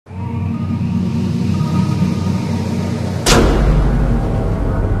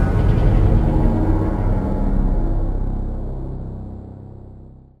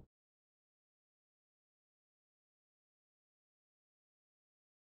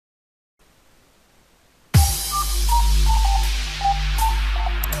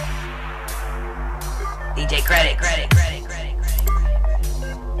Even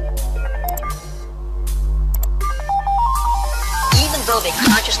though they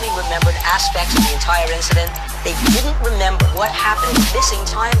consciously remembered aspects of the entire incident, they didn't remember what happened in the missing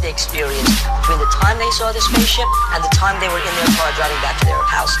time they experienced between the time they saw the spaceship and the time they were in their car driving back to their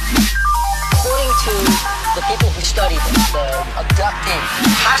house. According to the people who studied this, the abductee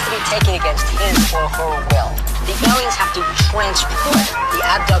has to be taken against his or her will. The aliens have to transport the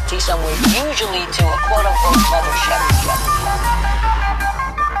abductee somewhere, usually to a quote-unquote mothership.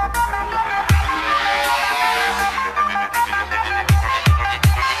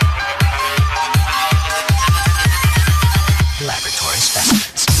 Laboratory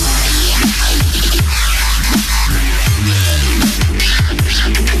specimens.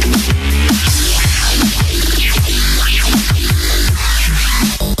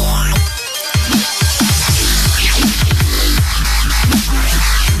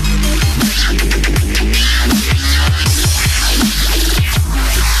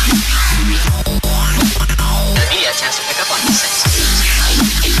 The media tends to pick up on these things.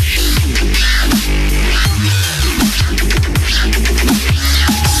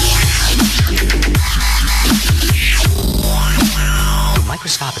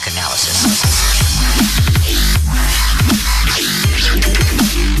 Microscopic analysis.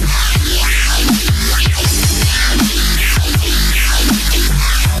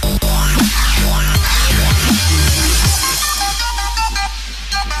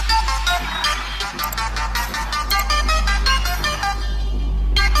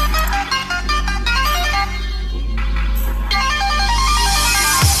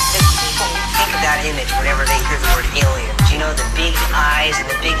 Image whenever they hear the word aliens. You know, the big eyes and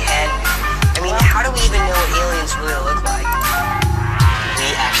the big head. I mean, how do we even know what aliens really look like?